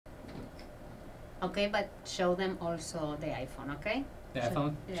Okay, but show them also the iPhone, okay? The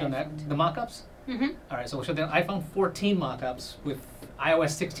iPhone? Show that? The mock-ups? Mm-hmm. All right, so we'll show the iPhone 14 mock-ups with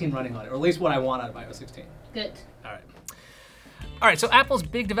iOS 16 running on it, or at least what I want out of iOS 16. Good. All right. All right, so Apple's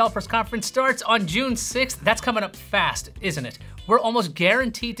big developers conference starts on June 6th. That's coming up fast, isn't it? We're almost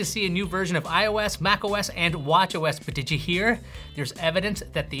guaranteed to see a new version of iOS, macOS, and watchOS, but did you hear? There's evidence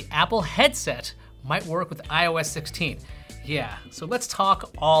that the Apple headset might work with iOS 16. Yeah, so let's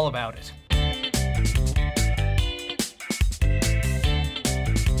talk all about it.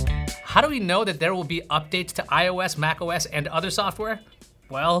 How do we know that there will be updates to iOS, macOS, and other software?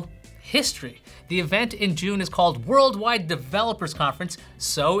 Well, history. The event in June is called Worldwide Developers Conference,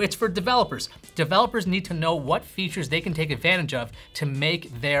 so it's for developers. Developers need to know what features they can take advantage of to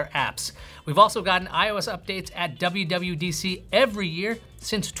make their apps. We've also gotten iOS updates at WWDC every year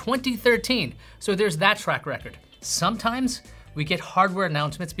since 2013, so there's that track record. Sometimes we get hardware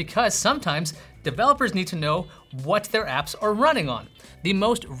announcements because sometimes developers need to know what their apps are running on. The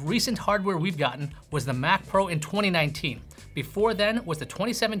most recent hardware we've gotten was the Mac Pro in 2019. Before then was the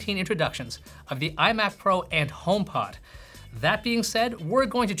 2017 introductions of the iMac Pro and HomePod. That being said, we're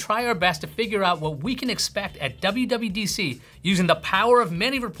going to try our best to figure out what we can expect at WWDC using the power of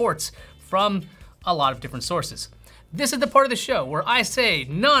many reports from a lot of different sources. This is the part of the show where I say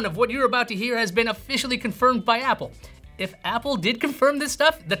none of what you're about to hear has been officially confirmed by Apple. If Apple did confirm this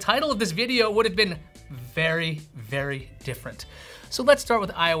stuff, the title of this video would have been very, very different. So let's start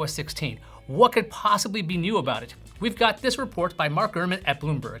with iOS 16. What could possibly be new about it? We've got this report by Mark Gurman at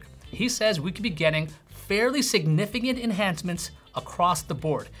Bloomberg. He says we could be getting fairly significant enhancements across the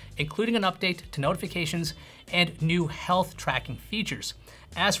board, including an update to notifications and new health tracking features.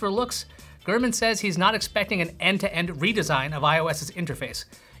 As for looks, Gurman says he's not expecting an end-to-end redesign of iOS's interface.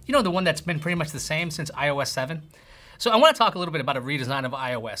 You know, the one that's been pretty much the same since iOS 7? So I want to talk a little bit about a redesign of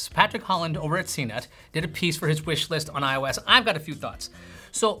iOS. Patrick Holland over at CNET did a piece for his wish list on iOS. I've got a few thoughts.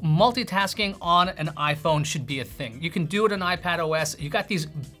 So multitasking on an iPhone should be a thing. You can do it on iPad OS. You got these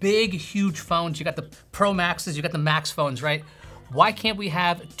big, huge phones. You got the Pro Maxes, you got the Max phones, right? Why can't we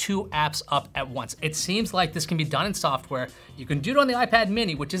have two apps up at once? It seems like this can be done in software. You can do it on the iPad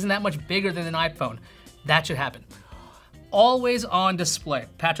mini, which isn't that much bigger than an iPhone. That should happen. Always on display.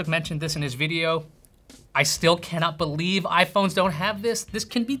 Patrick mentioned this in his video. I still cannot believe iPhones don't have this. This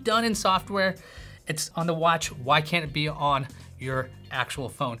can be done in software. It's on the watch. Why can't it be on your actual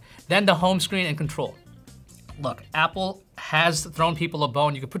phone? Then the home screen and control. Look, Apple has thrown people a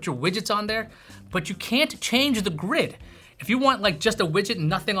bone. You can put your widgets on there, but you can't change the grid. If you want like just a widget and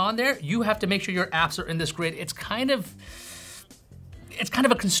nothing on there, you have to make sure your apps are in this grid. It's kind of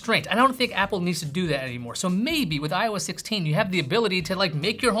a constraint. I don't think Apple needs to do that anymore. So maybe with iOS 16, you have the ability to like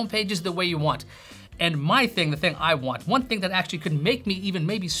make your home pages the way you want. And my thing, the thing I want, one thing that actually could make me even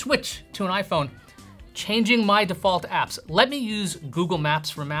maybe switch to an iPhone, changing my default apps. Let me use Google Maps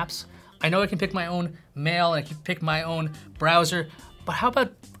for maps. I know I can pick my own mail and I can pick my own browser, but how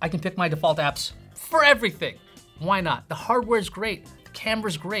about I can pick my default apps for everything? Why not? The hardware's great, the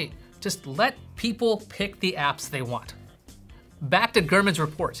camera's great. Just let people pick the apps they want. Back to Gurman's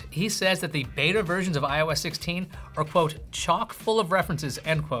report. He says that the beta versions of iOS 16 are, quote, chock full of references,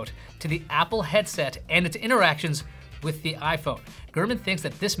 end quote, to the Apple headset and its interactions with the iPhone. Gurman thinks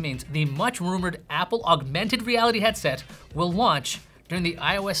that this means the much rumored Apple augmented reality headset will launch during the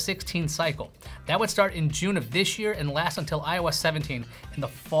iOS 16 cycle. That would start in June of this year and last until iOS 17 in the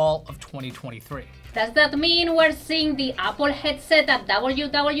fall of 2023. Does that mean we're seeing the Apple headset at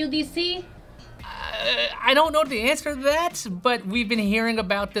WWDC? I don't know the answer to that, but we've been hearing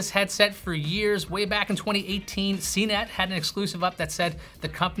about this headset for years. Way back in 2018, CNET had an exclusive up that said the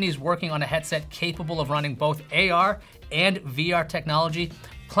company is working on a headset capable of running both AR and VR technology.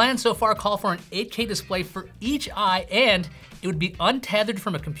 Plans so far call for an 8K display for each eye, and it would be untethered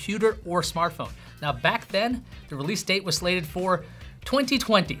from a computer or smartphone. Now back then, the release date was slated for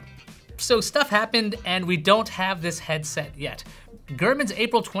 2020. So stuff happened and we don't have this headset yet. Gurman's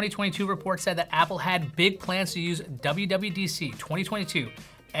April 2022 report said that Apple had big plans to use WWDC 2022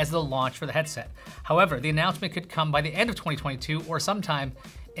 as the launch for the headset. However, the announcement could come by the end of 2022 or sometime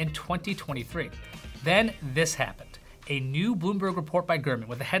in 2023. Then this happened. A new Bloomberg report by Gurman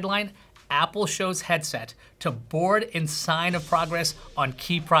with the headline, Apple shows headset to board in sign of progress on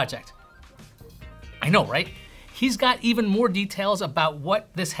key project. I know, right? He's got even more details about what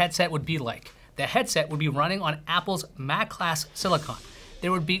this headset would be like. The headset would be running on Apple's Mac class silicon.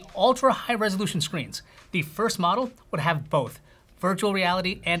 There would be ultra high resolution screens. The first model would have both virtual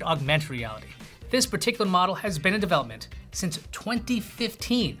reality and augmented reality. This particular model has been in development since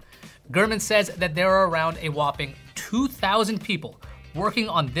 2015. Gurman says that there are around a whopping 2,000 people working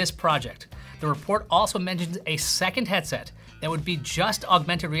on this project. The report also mentions a second headset that would be just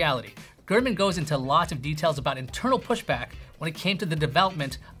augmented reality. Gurman goes into lots of details about internal pushback when it came to the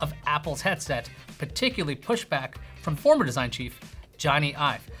development of Apple's headset, particularly pushback from former design chief Johnny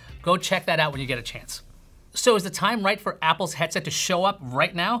Ive. Go check that out when you get a chance. So is the time right for Apple's headset to show up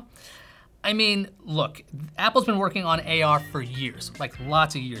right now? I mean, look, Apple's been working on AR for years, like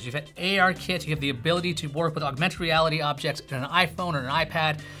lots of years. You've had AR kits, you have the ability to work with augmented reality objects in an iPhone or an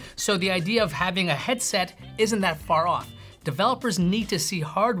iPad. So the idea of having a headset isn't that far off. Developers need to see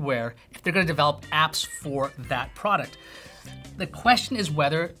hardware if they're going to develop apps for that product. The question is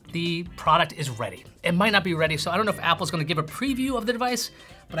whether the product is ready. It might not be ready, so I don't know if Apple's going to give a preview of the device,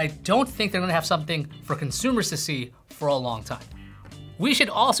 but I don't think they're going to have something for consumers to see for a long time. We should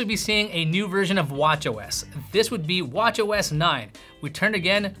also be seeing a new version of watchOS. This would be watchOS 9. We turn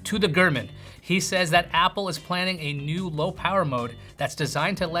again to the Gurman. He says that Apple is planning a new low power mode that's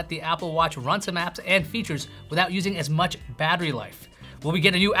designed to let the Apple Watch run some apps and features without using as much battery life. Will we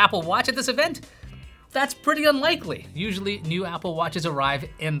get a new Apple Watch at this event? That's pretty unlikely. Usually new Apple Watches arrive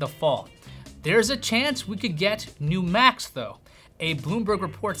in the fall. There's a chance we could get new Macs though. A Bloomberg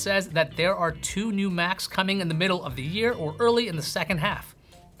report says that there are 2 new Macs coming in the middle of the year or early in the second half.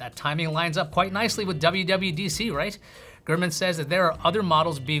 That timing lines up quite nicely with WWDC, right? Gurman says that there are other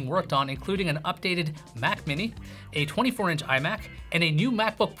models being worked on, including an updated Mac Mini, a 24-inch iMac, and a new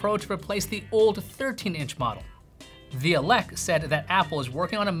MacBook Pro to replace the old 13-inch model. The Elec said that Apple is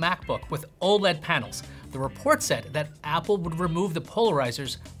working on a MacBook with OLED panels. The report said that Apple would remove the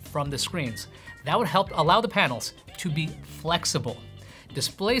polarizers from the screens. That would help allow the panels to be flexible.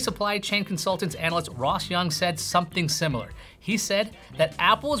 Display supply chain consultants analyst Ross Young said something similar. He said that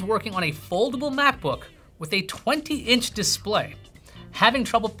Apple is working on a foldable MacBook with a 20-inch display. Having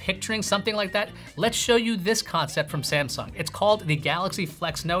trouble picturing something like that? Let's show you this concept from Samsung. It's called the Galaxy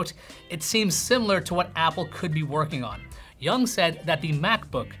Flex Note. It seems similar to what Apple could be working on. Young said that the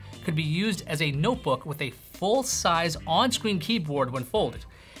MacBook could be used as a notebook with a full-size on-screen keyboard when folded.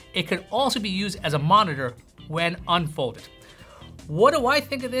 It could also be used as a monitor when unfolded. What do I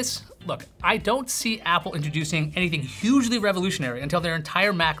think of this? Look, I don't see Apple introducing anything hugely revolutionary until their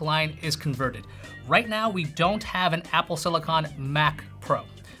entire Mac line is converted. Right now, we don't have an Apple Silicon Mac Pro.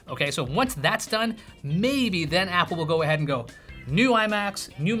 Okay, so once that's done, maybe then Apple will go ahead and go, new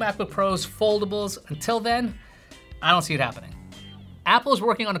iMacs, new MacBook Pros, foldables. Until then, I don't see it happening. Apple is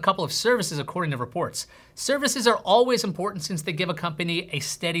working on a couple of services according to reports. Services are always important since they give a company a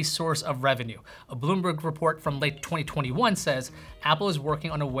steady source of revenue. A Bloomberg report from late 2021 says Apple is working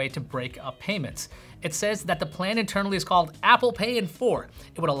on a way to break up payments. It says that the plan internally is called Apple Pay in 4.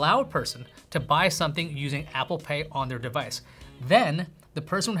 It would allow a person to buy something using Apple Pay on their device. Then, the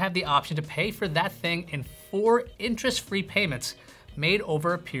person would have the option to pay for that thing in 4 interest-free payments made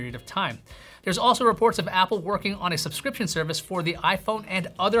over a period of time. There's also reports of Apple working on a subscription service for the iPhone and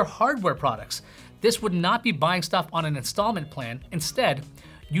other hardware products. This would not be buying stuff on an installment plan. Instead,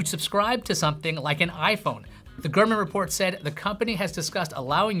 you'd subscribe to something like an iPhone. The Gurman report said the company has discussed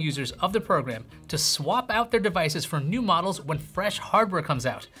allowing users of the program to swap out their devices for new models when fresh hardware comes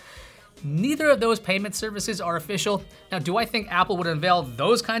out. Neither of those payment services are official. Now, do I think Apple would unveil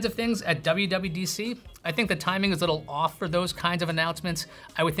those kinds of things at WWDC? I think the timing is a little off for those kinds of announcements.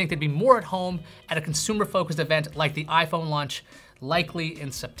 I would think they'd be more at home at a consumer-focused event like the iPhone launch, likely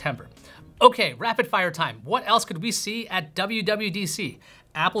in September. Okay, rapid fire time. What else could we see at WWDC?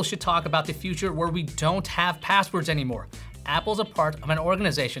 Apple should talk about the future where we don't have passwords anymore. Apple's a part of an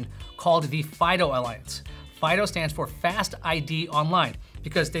organization called the FIDO Alliance. FIDO stands for Fast ID Online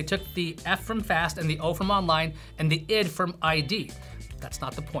because they took the F from fast and the O from online and the ID from ID. That's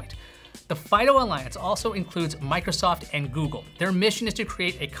not the point. The FIDO Alliance also includes Microsoft and Google. Their mission is to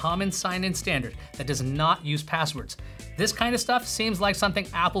create a common sign-in standard that does not use passwords. This kind of stuff seems like something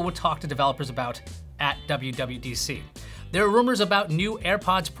Apple would talk to developers about at WWDC. There are rumors about new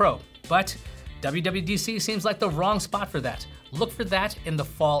AirPods Pro, but WWDC seems like the wrong spot for that. Look for that in the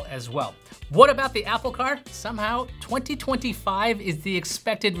fall as well. What about the Apple Car? Somehow 2025 is the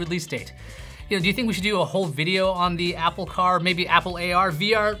expected release date. Do you think we should do a whole video on the Apple Car, maybe Apple AR,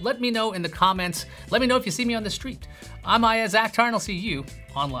 VR? Let me know in the comments. Let me know if you see me on the street. I'm Aya Zakhtar, and I'll see you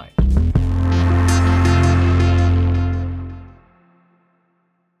online.